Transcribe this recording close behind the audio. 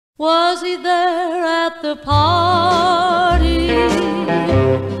Was he there at the party?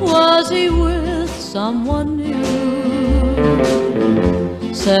 Was he with someone new?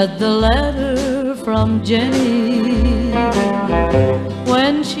 Said the letter from Jennie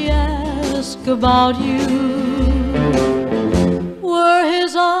when she asked about you. Were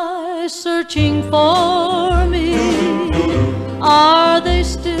his eyes searching for me? Are they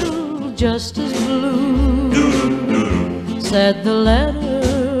still just as blue? Said the letter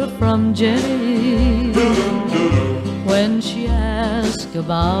from Jennie when she asked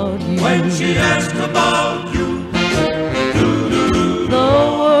about you. When she asked about you. The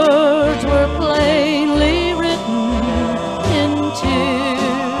words were plainly written in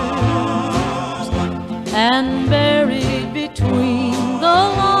tears and buried between the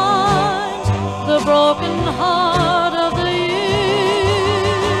lines, the broken heart of the year.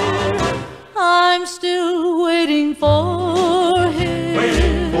 I'm still waiting for him.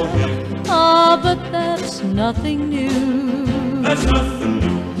 Ah, but that's nothing new. That's nothing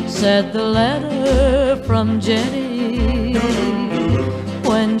new. Said the letter from Jennie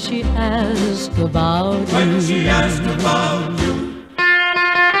when she asked about you. When she asked about you.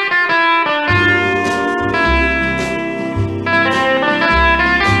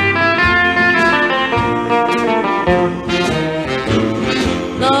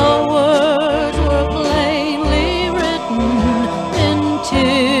 The words were plainly written in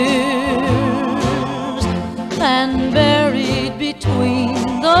tears and buried between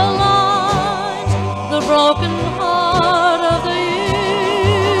the lines, the broken heart of the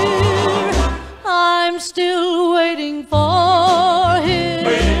year. I'm still waiting for him.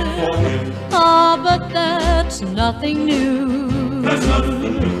 Ah, but that's nothing new. That's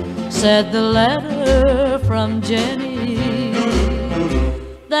nothing new. Said the letter from Jennie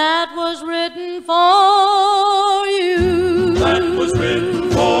that was written for